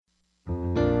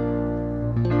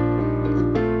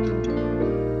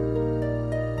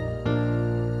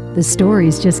The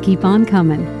stories just keep on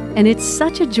coming, and it's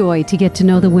such a joy to get to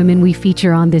know the women we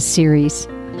feature on this series.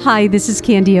 Hi, this is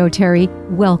Candy O'Terry.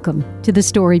 Welcome to the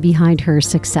story behind her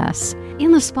success.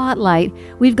 In the spotlight,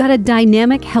 we've got a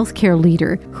dynamic healthcare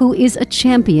leader who is a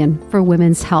champion for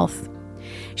women's health.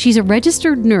 She's a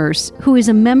registered nurse who is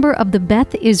a member of the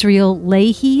Beth Israel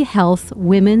Lahey Health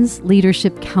Women's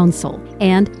Leadership Council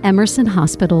and Emerson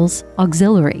Hospital's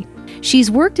Auxiliary.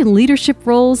 She's worked in leadership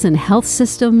roles in health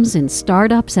systems and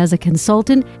startups as a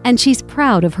consultant, and she's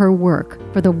proud of her work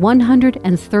for the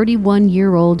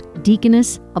 131-year-old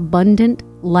Deaconess Abundant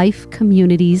Life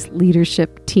Communities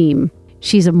leadership team.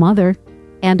 She's a mother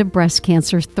and a breast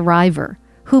cancer thriver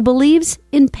who believes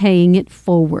in paying it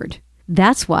forward.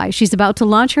 That's why she's about to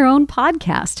launch her own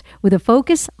podcast with a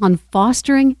focus on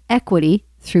fostering equity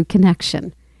through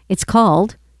connection. It's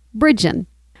called Bridgin'.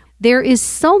 There is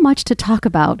so much to talk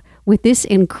about with this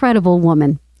incredible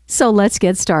woman. So let's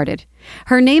get started.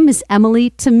 Her name is Emily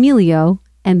Tamilio,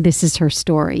 and this is her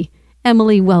story.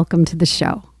 Emily, welcome to the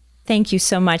show. Thank you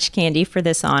so much, Candy, for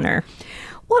this honor.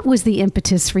 What was the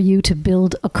impetus for you to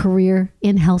build a career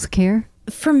in healthcare?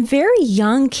 From very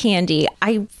young, Candy,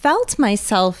 I felt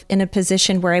myself in a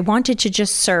position where I wanted to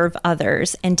just serve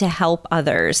others and to help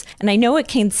others. And I know it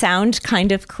can sound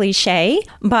kind of cliche,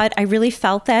 but I really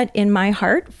felt that in my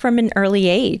heart from an early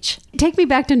age. Take me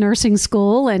back to nursing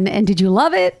school, and did you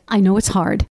love it? I know it's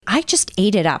hard. I just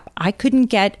ate it up. I couldn't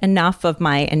get enough of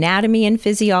my anatomy and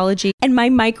physiology and my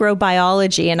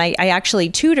microbiology. And I actually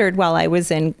tutored while I was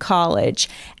in college.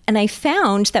 And I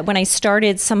found that when I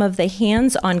started some of the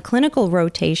hands-on clinical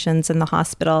rotations in the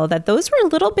hospital, that those were a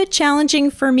little bit challenging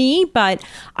for me, but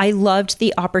I loved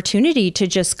the opportunity to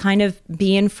just kind of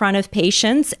be in front of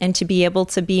patients and to be able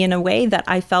to be in a way that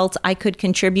I felt I could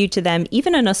contribute to them,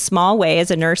 even in a small way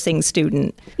as a nursing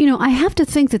student. You know, I have to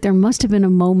think that there must have been a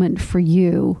moment for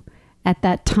you at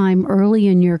that time early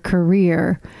in your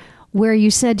career where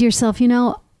you said to yourself, you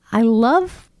know, I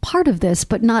love part of this,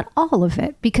 but not all of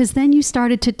it, because then you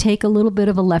started to take a little bit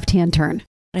of a left-hand turn.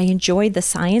 I enjoyed the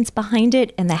science behind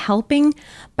it and the helping,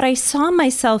 but I saw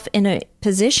myself in a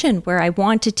position where I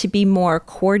wanted to be more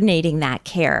coordinating that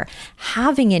care,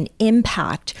 having an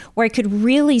impact where I could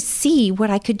really see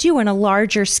what I could do on a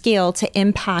larger scale to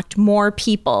impact more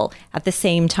people at the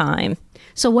same time.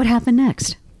 So what happened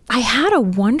next? I had a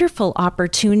wonderful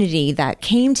opportunity that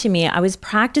came to me. I was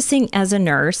practicing as a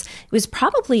nurse. It was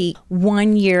probably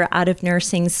 1 year out of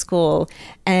nursing school.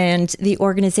 And the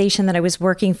organization that I was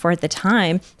working for at the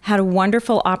time had a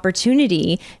wonderful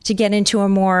opportunity to get into a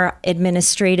more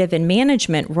administrative and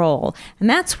management role. And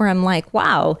that's where I'm like,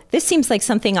 wow, this seems like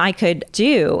something I could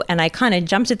do. And I kind of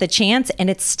jumped at the chance and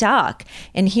it stuck.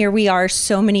 And here we are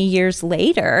so many years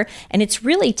later. And it's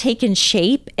really taken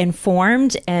shape and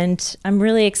formed. And I'm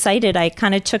really excited. I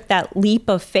kind of took that leap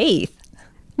of faith.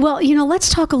 Well, you know, let's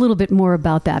talk a little bit more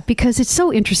about that because it's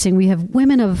so interesting. We have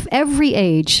women of every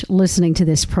age listening to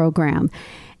this program.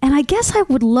 And I guess I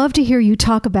would love to hear you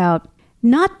talk about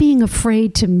not being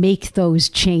afraid to make those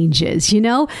changes, you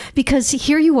know, because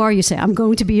here you are, you say, I'm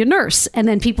going to be a nurse. And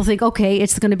then people think, okay,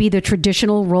 it's going to be the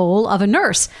traditional role of a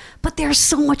nurse. But there's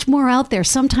so much more out there.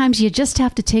 Sometimes you just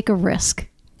have to take a risk.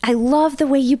 I love the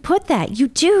way you put that. You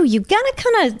do. You gotta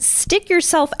kind of stick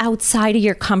yourself outside of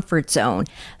your comfort zone.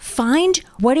 Find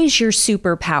what is your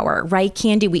superpower, right,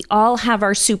 Candy? We all have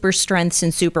our super strengths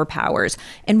and superpowers.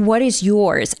 And what is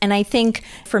yours? And I think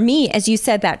for me, as you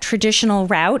said, that traditional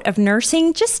route of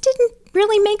nursing just didn't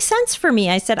really make sense for me.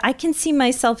 I said, I can see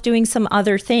myself doing some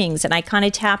other things. And I kind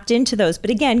of tapped into those. But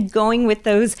again, going with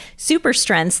those super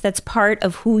strengths, that's part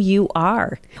of who you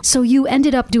are. So you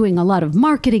ended up doing a lot of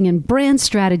marketing and brand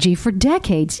strategy for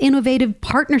decades, innovative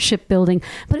partnership building,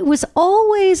 but it was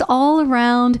always all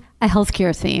around a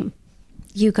healthcare theme.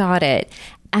 You got it.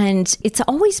 And it's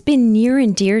always been near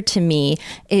and dear to me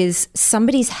is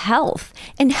somebody's health.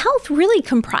 And health really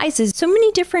comprises so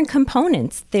many different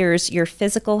components. There's your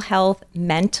physical health,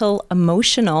 mental,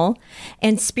 emotional,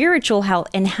 and spiritual health,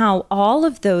 and how all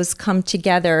of those come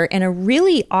together in a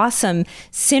really awesome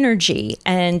synergy.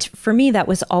 And for me, that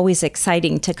was always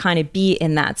exciting to kind of be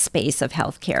in that space of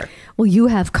healthcare. Well, you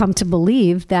have come to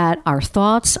believe that our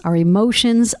thoughts, our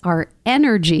emotions, our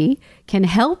energy can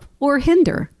help or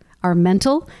hinder our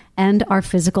mental and our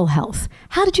physical health.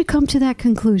 How did you come to that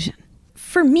conclusion?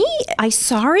 For me, I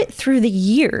saw it through the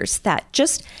years that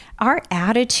just our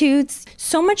attitudes,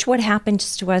 so much what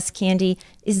happens to us, Candy,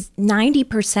 is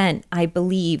 90%, I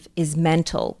believe, is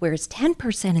mental, whereas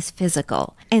 10% is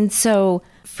physical. And so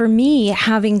for me,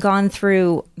 having gone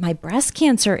through my breast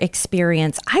cancer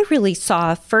experience, I really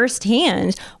saw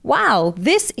firsthand, wow,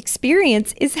 this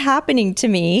experience is happening to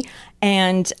me.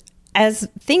 And as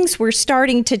things were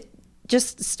starting to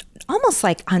just almost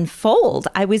like unfold,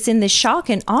 I was in this shock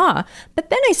and awe. But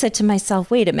then I said to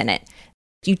myself, wait a minute.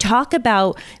 You talk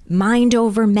about mind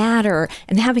over matter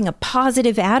and having a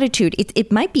positive attitude.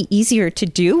 It might be easier to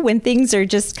do when things are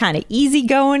just kind of easy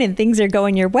going and things are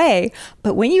going your way.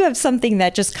 But when you have something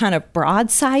that just kind of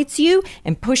broadsides you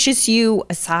and pushes you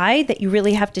aside, that you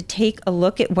really have to take a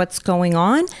look at what's going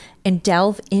on and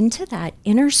delve into that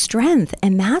inner strength.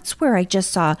 And that's where I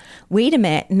just saw, wait a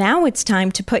minute, now it's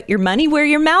time to put your money where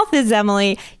your mouth is,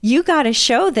 Emily. You got to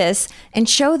show this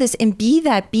and be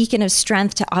that beacon of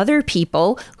strength to other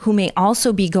people who may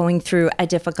also be going through a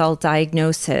difficult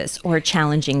diagnosis or a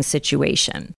challenging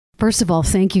situation. First of all,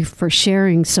 thank you for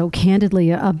sharing so candidly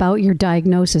about your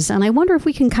diagnosis. And I wonder if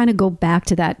we can kind of go back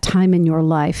to that time in your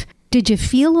life. Did you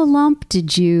feel a lump?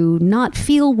 Did you not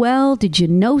feel well? Did you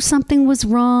know something was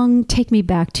wrong? Take me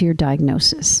back to your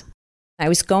diagnosis. I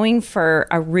was going for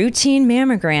a routine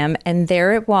mammogram, and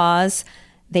there it was.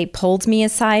 They pulled me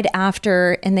aside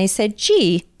after, and they said,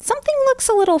 gee, something looks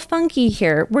a little funky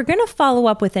here. We're going to follow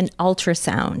up with an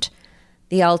ultrasound.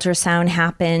 The ultrasound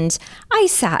happened. I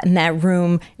sat in that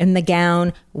room in the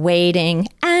gown, waiting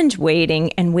and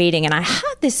waiting and waiting. And I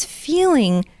had this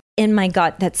feeling in my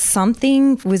gut that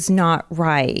something was not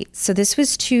right. So this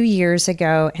was 2 years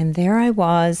ago, and there I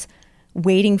was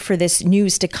waiting for this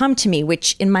news to come to me,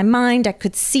 which in my mind, I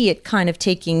could see it kind of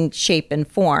taking shape and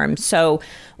form. So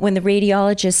when the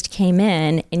radiologist came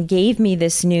in and gave me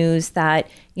this news that,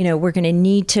 we're going to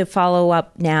need to follow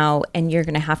up now, and you're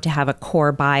going to have a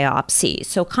core biopsy.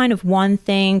 So kind of one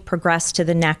thing progressed to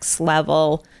the next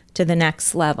level,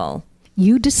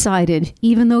 You decided,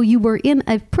 even though you were in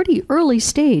a pretty early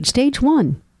stage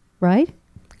 1, right?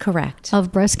 Correct.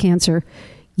 Of breast cancer,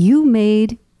 you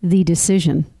made the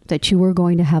decision that you were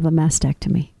going to have a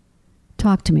mastectomy.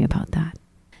 Talk to me about that.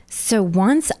 So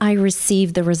once I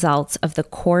received the results of the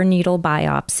core needle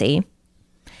biopsy,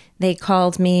 they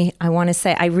called me, I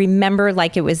remember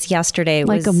like it was yesterday.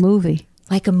 Like a movie.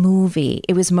 Like a movie.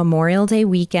 It was Memorial Day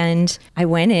weekend. I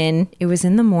went in, it was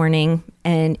in the morning,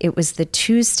 and it was the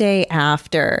Tuesday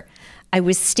after. I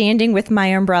was standing with my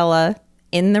umbrella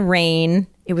in the rain.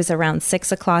 It was around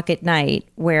 6 o'clock at night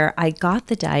where I got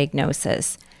the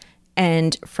diagnosis.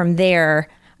 And from there,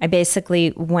 I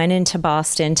basically went into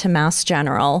Boston to Mass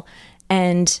General,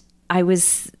 and I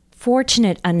was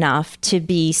fortunate enough to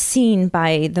be seen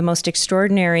by the most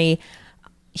extraordinary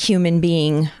human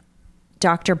being,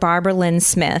 Dr. Barbara Lynn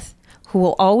Smith, who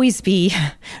will always be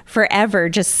forever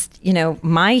just,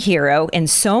 my hero and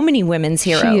so many women's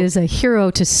hero. She is a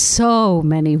hero to so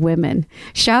many women.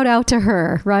 Shout out to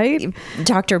her, right?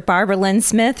 Dr. Barbara Lynn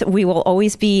Smith, we will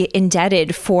always be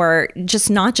indebted for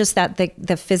not just that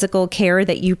the physical care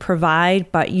that you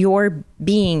provide, but your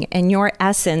being and your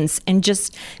essence and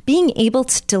just being able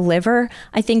to deliver,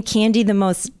 I think, Candy, the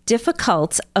most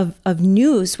difficult of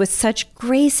news with such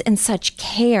grace and such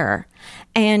care.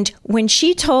 And when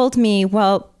she told me,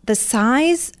 well, the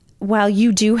size, while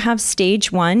you do have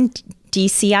stage 1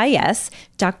 DCIS,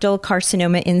 ductal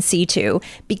carcinoma in situ,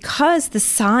 because the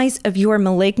size of your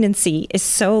malignancy is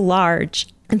so large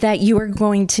that you are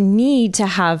going to need to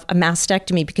have a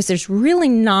mastectomy because there's really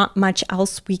not much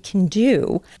else we can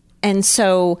do. And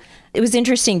so it was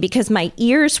interesting because my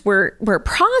ears were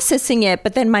processing it,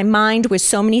 but then my mind was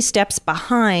so many steps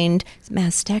behind.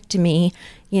 Mastectomy,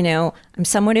 I'm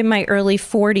somewhat in my early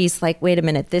 40s, like, wait a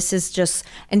minute, this is just,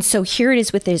 and so here it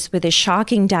is with a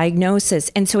shocking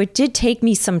diagnosis. And so it did take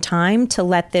me some time to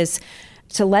let this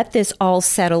all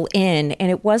settle in. And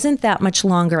it wasn't that much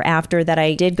longer after that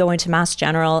I did go into Mass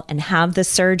General and have the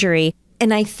surgery.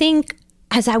 And I think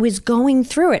as I was going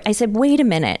through it, I said, wait a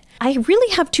minute, I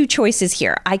really have 2 choices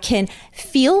here. I can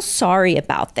feel sorry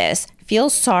about this, feel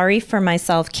sorry for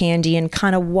myself, Candy, and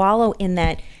kind of wallow in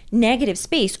that negative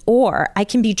space, or I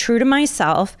can be true to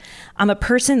myself. I'm a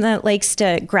person that likes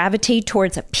to gravitate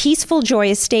towards a peaceful,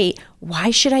 joyous state.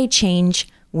 Why should I change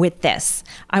with this?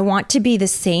 I want to be the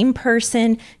same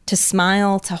person, to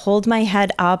smile, to hold my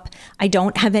head up. I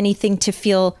don't have anything to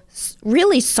feel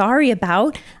really sorry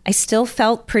about. I still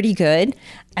felt pretty good.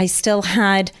 I still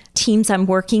had teams I'm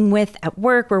working with at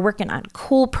work. We're working on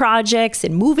cool projects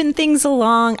and moving things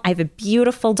along. I have a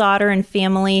beautiful daughter and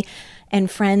family and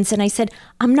friends. And I said,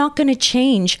 I'm not going to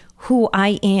change who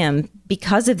I am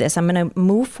because of this. I'm going to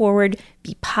move forward,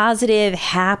 be positive,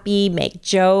 happy, make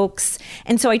jokes.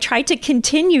 And so I tried to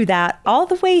continue that all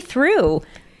the way through.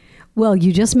 Well,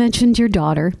 you just mentioned your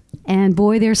daughter, and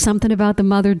boy, there's something about the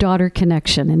mother-daughter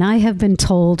connection. And I have been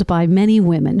told by many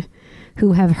women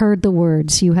who have heard the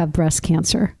words, you have breast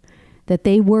cancer, that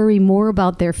they worry more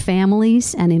about their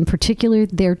families and in particular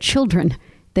their children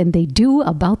than they do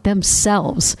about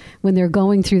themselves when they're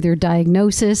going through their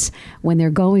diagnosis, when they're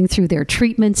going through their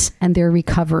treatments and their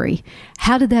recovery.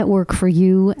 How did that work for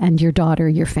you and your daughter,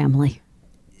 your family?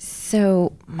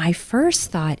 So my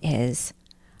first thought is,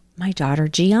 my daughter,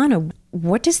 Gianna,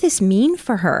 what does this mean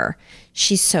for her?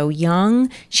 She's so young.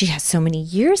 She has so many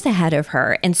years ahead of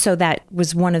her. And so that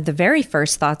was one of the very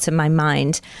first thoughts in my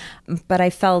mind. But I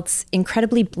felt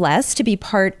incredibly blessed to be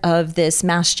part of this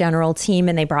Mass General team,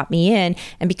 and they brought me in.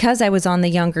 And because I was on the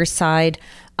younger side,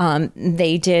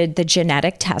 they did the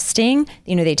genetic testing.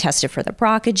 They tested for the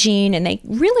BRCA gene, and they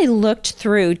really looked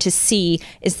through to see,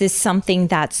 is this something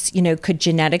that's, could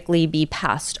genetically be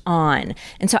passed on?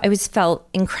 And so felt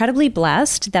incredibly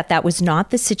blessed that that was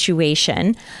not the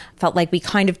situation. Felt like we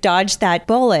kind of dodged that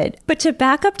bullet. But to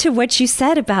back up to what you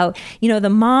said about, the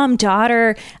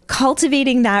mom-daughter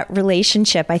cultivating that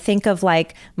relationship, I think of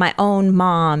like my own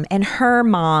mom and her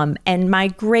mom and my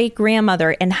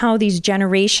great-grandmother, and how these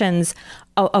generations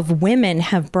of women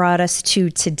have brought us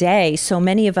to today. So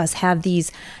many of us have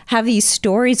these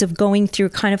stories of going through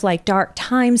kind of like dark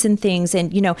times and things,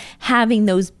 and having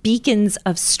those beacons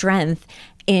of strength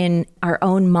in our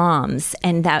own moms,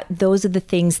 and that those are the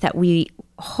things that we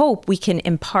hope we can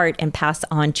impart and pass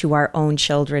on to our own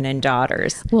children and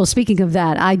daughters. Well, speaking of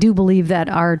that, I do believe that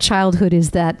our childhood is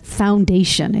that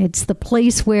foundation. It's the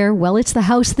place where, it's the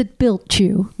house that built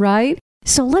you, right?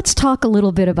 So let's talk a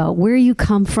little bit about where you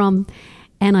come from.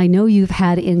 And I know you've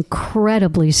had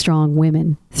incredibly strong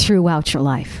women throughout your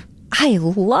life. I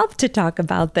love to talk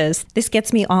about this. This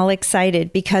gets me all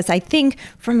excited because I think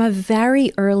from a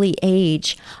very early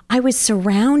age, I was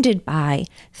surrounded by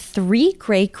 3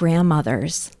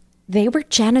 great-grandmothers. They were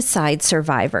genocide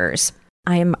survivors.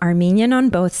 I am Armenian on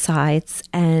both sides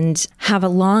and have a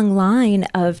long line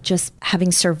of just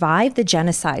having survived the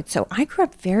genocide. So I grew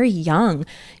up very young,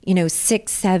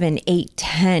 6, 7, 8,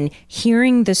 10,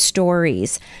 hearing the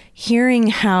stories, hearing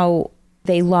how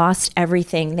they lost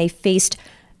everything. They faced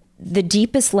the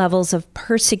deepest levels of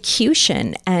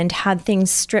persecution and had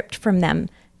things stripped from them,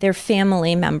 their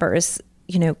family members,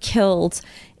 killed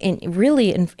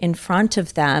in front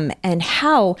of them. And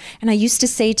I used to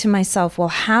say to myself, well,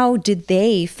 how did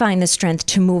they find the strength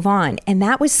to move on? And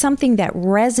that was something that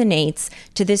resonates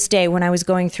to this day when I was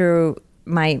going through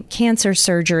my cancer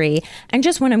surgery. And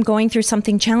just when I'm going through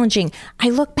something challenging, I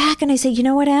look back and I say, you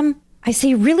know what, Em? I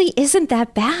say, really isn't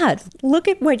that bad. Look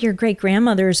at what your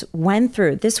great-grandmothers went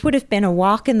through. This would have been a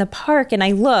walk in the park. And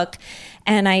I look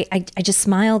and I just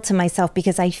smile to myself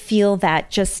because I feel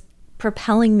that just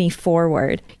propelling me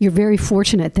forward. You're very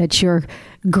fortunate that your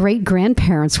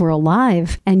great-grandparents were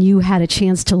alive and you had a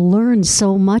chance to learn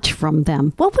so much from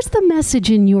them. What was the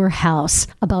message in your house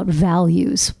about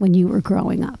values when you were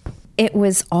growing up? It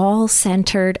was all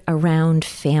centered around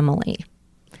family,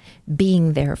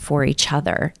 being there for each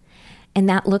other. And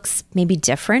that looks maybe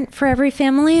different for every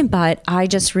family, but I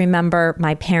just remember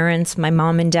my parents, my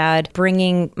mom and dad,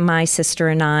 bringing my sister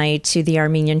and I to the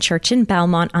Armenian church in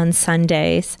Belmont on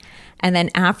Sundays. And then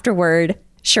afterward,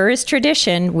 sure as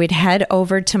tradition, we'd head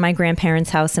over to my grandparents'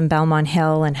 house in Belmont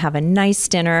Hill and have a nice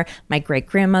dinner. My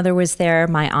great-grandmother was there.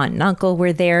 My aunt and uncle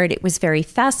were there. And it was very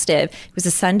festive. It was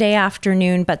a Sunday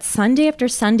afternoon, but Sunday after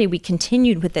Sunday, we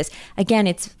continued with this. Again,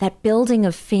 it's that building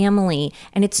of family.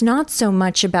 And it's not so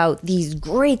much about these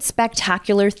great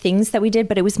spectacular things that we did,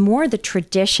 but it was more the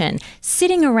tradition,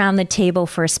 sitting around the table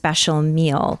for a special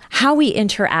meal, how we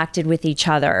interacted with each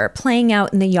other, playing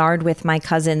out in the yard with my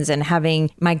cousins and having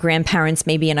my grandparents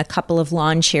maybe in a couple of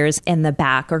lawn chairs in the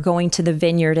back, or going to the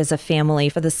vineyard as a family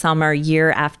for the summer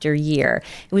year after year.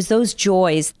 It was those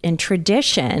joys and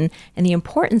tradition and the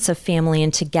importance of family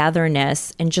and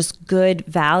togetherness and just good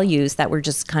values that were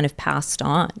just kind of passed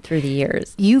on through the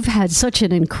years. You've had such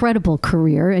an incredible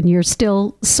career and you're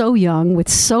still so young with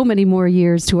so many more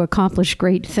years to accomplish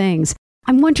great things.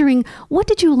 I'm wondering, what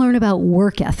did you learn about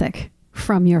work ethic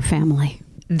from your family?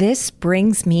 This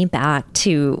brings me back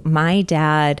to my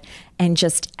dad and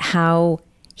just how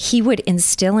he would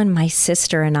instill in my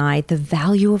sister and I the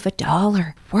value of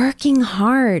 $1, working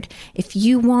hard. If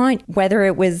you want, whether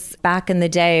it was back in the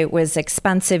day, it was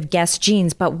expensive Guess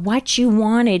jeans, but what you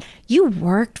wanted, you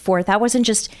worked for it. That wasn't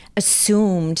just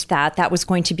assumed that that was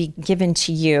going to be given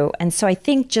to you. And so I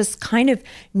think just kind of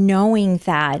knowing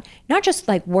that, not just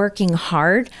like working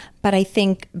hard, but I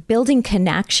think building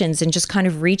connections and just kind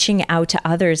of reaching out to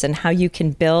others and how you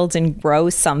can build and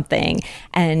grow something.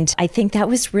 And I think that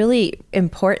was really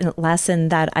important lesson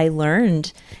that I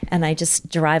learned. And I just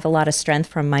derive a lot of strength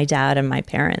from my dad and my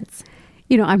parents.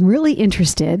 I'm really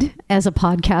interested as a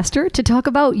podcaster to talk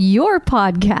about your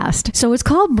podcast. So it's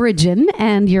called Bridgin',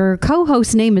 and your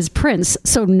co-host name is Prince.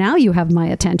 So now you have my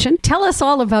attention. Tell us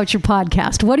all about your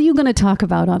podcast. What are you going to talk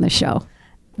about on the show?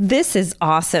 This is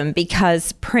awesome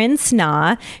because Prince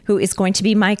Na, who is going to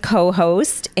be my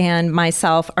co-host, and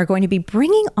myself are going to be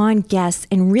bringing on guests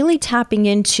and really tapping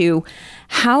into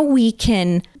how we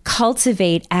can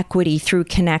cultivate equity through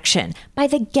connection by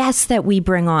the guests that we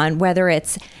bring on, whether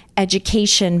it's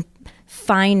education,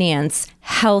 finance,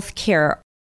 healthcare,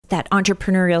 that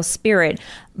entrepreneurial spirit.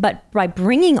 But by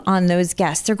bringing on those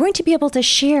guests, they're going to be able to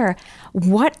share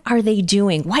what are they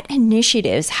doing? What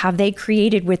initiatives have they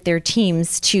created with their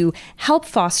teams to help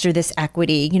foster this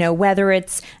equity? Whether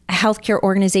it's a healthcare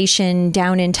organization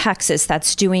down in Texas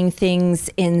that's doing things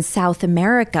in South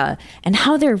America, and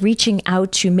how they're reaching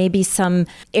out to maybe some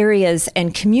areas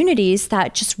and communities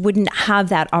that just wouldn't have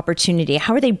that opportunity.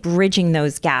 How are they bridging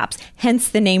those gaps? Hence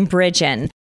the name Bridgin'.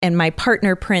 And my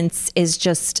partner, Prince, is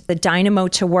just the dynamo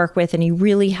to work with. And he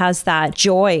really has that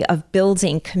joy of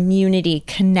building community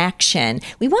connection.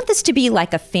 We want this to be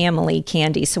like a family,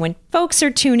 Candy. So when folks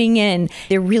are tuning in,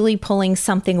 they're really pulling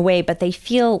something away, but they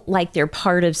feel like they're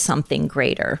part of something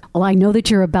greater. Well, I know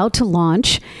that you're about to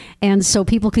launch. And so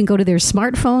people can go to their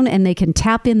smartphone and they can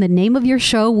tap in the name of your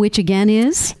show, which again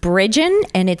is Bridgin',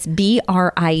 and it's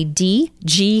BRIDGIN.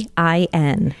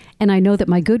 And I know that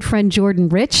my good friend Jordan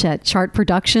Rich at Chart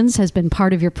Productions has been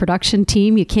part of your production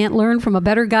team. You can't learn from a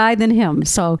better guy than him.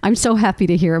 So I'm so happy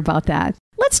to hear about that.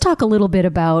 Let's talk a little bit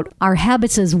about our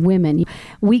habits as women.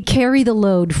 We carry the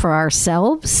load for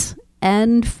ourselves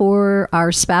and for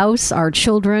our spouse, our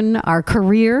children, our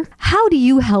career. How do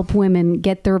you help women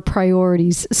get their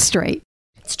priorities straight?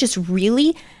 It's just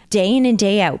really day in and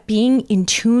day out, being in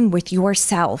tune with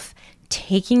yourself.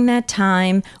 Taking that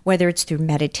time, whether it's through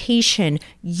meditation,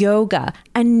 yoga,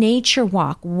 a nature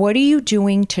walk. What are you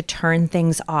doing to turn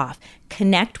things off?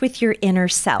 Connect with your inner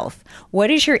self. What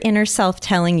is your inner self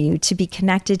telling you to be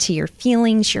connected to your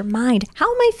feelings, your mind? How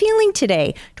am I feeling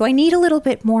today? Do I need a little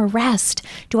bit more rest?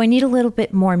 Do I need a little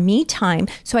bit more me time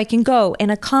so I can go and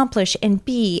accomplish and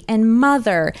be and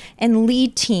mother and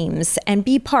lead teams and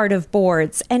be part of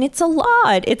boards? And it's a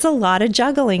lot. It's a lot of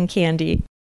juggling, Candy.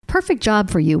 Perfect job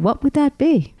for you. What would that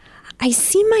be? I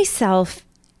see myself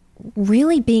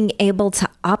really being able to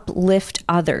uplift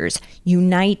others,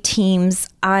 unite teams.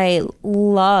 I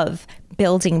love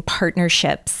building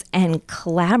partnerships and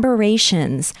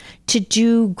collaborations to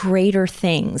do greater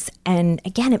things. And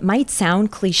again, it might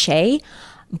sound cliche,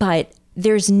 but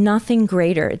there's nothing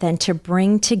greater than to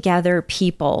bring together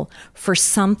people for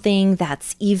something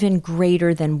that's even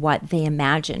greater than what they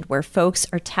imagined, where folks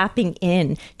are tapping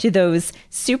in to those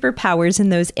superpowers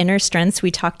and those inner strengths we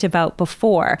talked about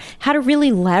before, how to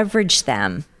really leverage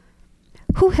them.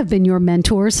 Who have been your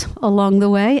mentors along the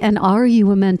way, and are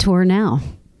you a mentor now?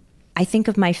 I think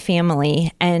of my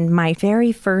family, and my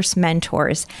very first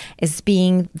mentors as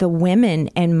being the women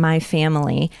in my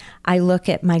family. I look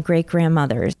at my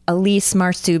great-grandmother, Elise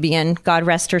Marsubian, God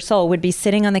rest her soul, would be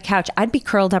sitting on the couch. I'd be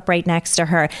curled up right next to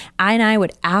her, and I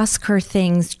would ask her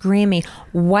things, Grammy,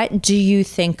 what do you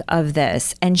think of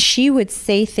this? And she would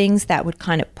say things that would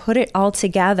kind of put it all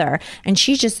together, and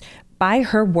she just, by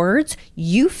her words,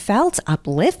 you felt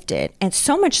uplifted. And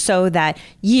so much so that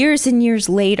years and years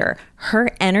later,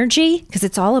 her energy, because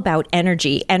it's all about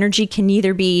energy. Energy can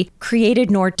neither be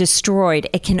created nor destroyed.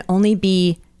 It can only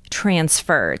be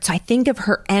transferred. So I think of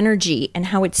her energy and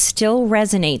how it still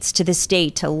resonates to this day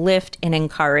to lift and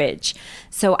encourage.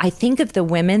 So I think of the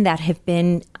women that have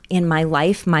been in my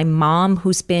life, my mom,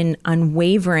 who's been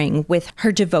unwavering with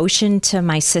her devotion to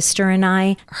my sister and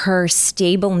I, her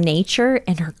stable nature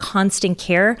and her constant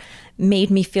care made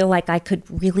me feel like I could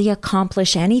really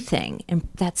accomplish anything. And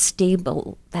that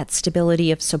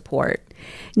stability of support.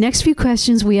 Next few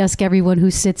questions we ask everyone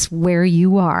who sits where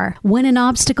you are. When an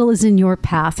obstacle is in your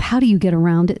path, how do you get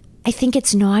around it? I think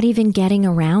it's not even getting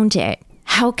around it.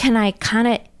 How can I kind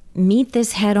of meet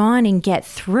this head on and get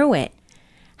through it?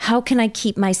 How can I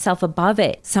keep myself above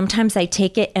it? Sometimes I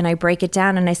take it and I break it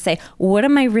down and I say, what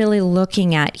am I really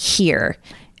looking at here?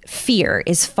 Fear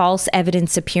is false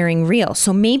evidence appearing real.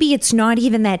 So maybe it's not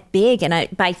even that big.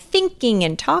 And by thinking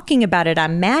and talking about it,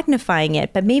 I'm magnifying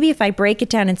it. But maybe if I break it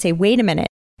down and say, wait a minute,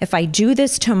 if I do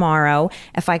this tomorrow,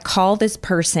 if I call this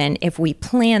person, if we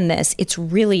plan this, it's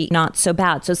really not so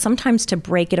bad. So sometimes to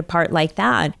break it apart like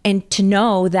that and to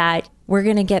know that we're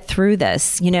going to get through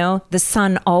this, the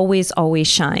sun always, always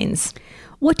shines.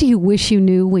 What do you wish you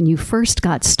knew when you first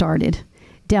got started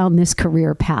down this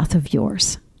career path of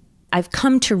yours? I've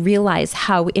come to realize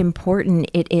how important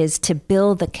it is to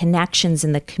build the connections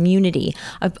in the community.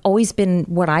 I've always been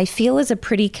what I feel is a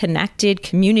pretty connected,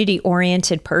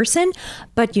 community-oriented person,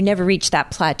 but you never reach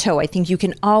that plateau. I think you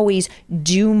can always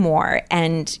do more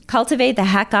and cultivate the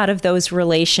heck out of those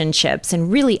relationships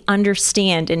and really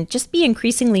understand and just be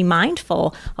increasingly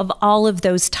mindful of all of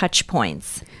those touch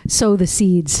points. Sow the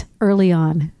seeds early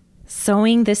on.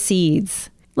 Sowing the seeds.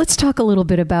 Let's talk a little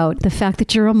bit about the fact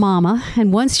that you're a mama,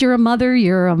 and once you're a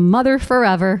mother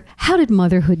forever. How did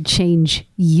motherhood change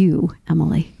you,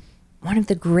 Emily? One of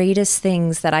the greatest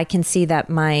things that I can see that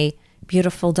my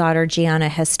beautiful daughter Gianna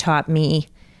has taught me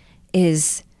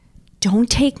is don't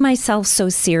take myself so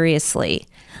seriously.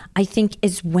 I think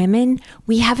as women,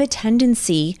 we have a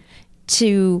tendency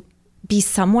to be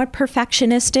somewhat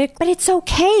perfectionistic, but it's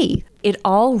okay. It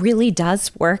all really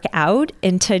does work out,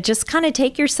 and to just kind of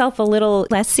take yourself a little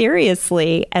less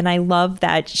seriously. And I love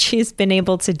that she's been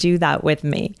able to do that with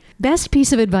me. Best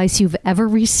piece of advice you've ever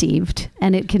received,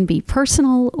 and it can be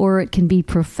personal or it can be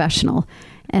professional.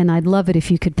 And I'd love it if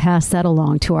you could pass that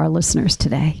along to our listeners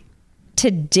today.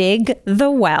 To dig the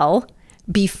well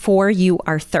before you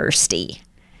are thirsty.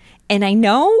 And I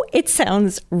know it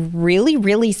sounds really,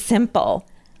 really simple,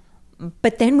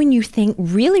 but then when you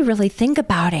really think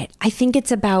about it, I think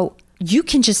it's about, you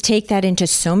can just take that into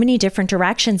so many different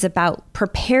directions about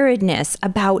preparedness,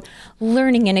 about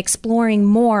learning and exploring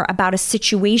more about a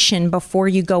situation before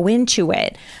you go into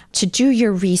it, to do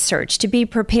your research, to be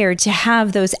prepared, to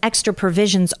have those extra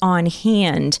provisions on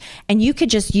hand. And you could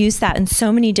just use that in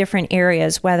so many different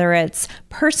areas, whether it's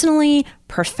personally,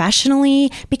 professionally,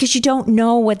 because you don't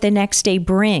know what the next day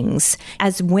brings.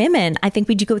 As women, I think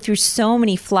we do go through so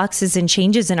many fluxes and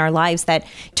changes in our lives that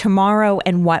tomorrow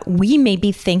and what we may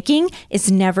be thinking is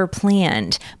never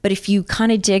planned. But if you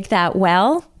kind of dig that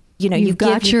well, you've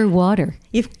got your water.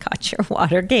 You've got your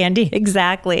water, Candy.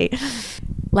 Exactly.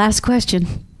 Last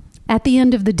question. At the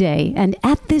end of the day, and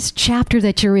at this chapter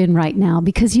that you're in right now,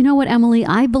 because you know what, Emily,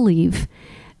 I believe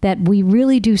that we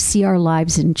really do see our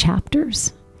lives in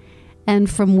chapters. And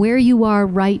from where you are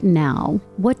right now,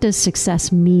 what does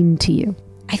success mean to you?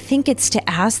 I think it's to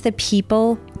ask the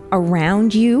people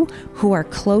around you who are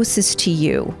closest to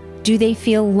you, do they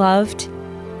feel loved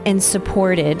and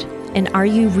supported? And are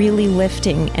you really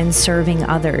lifting and serving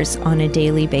others on a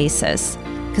daily basis?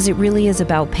 Because it really is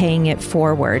about paying it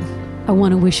forward. I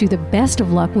want to wish you the best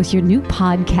of luck with your new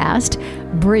podcast,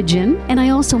 Bridgin'. And I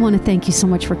also want to thank you so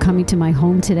much for coming to my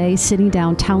home today, sitting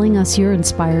down, telling us your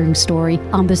inspiring story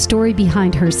on the story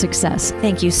behind her success.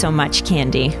 Thank you so much,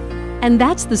 Candy. And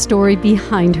that's the story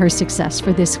behind her success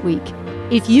for this week.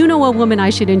 If you know a woman I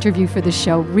should interview for the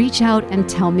show, reach out and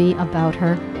tell me about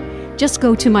her. Just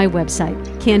go to my website,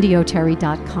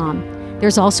 candyoterry.com.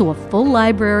 There's also a full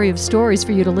library of stories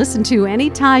for you to listen to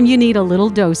anytime you need a little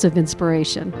dose of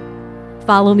inspiration.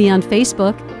 Follow me on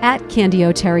Facebook at Candy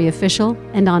O'Terry Official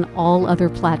and on all other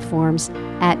platforms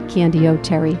at Candy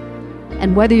O'Terry.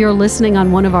 And whether you're listening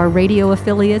on one of our radio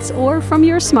affiliates or from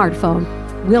your smartphone,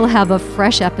 we'll have a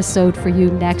fresh episode for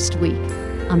you next week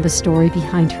on the story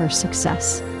behind her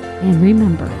success. And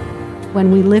remember,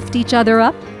 when we lift each other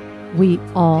up, we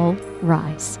all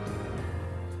rise.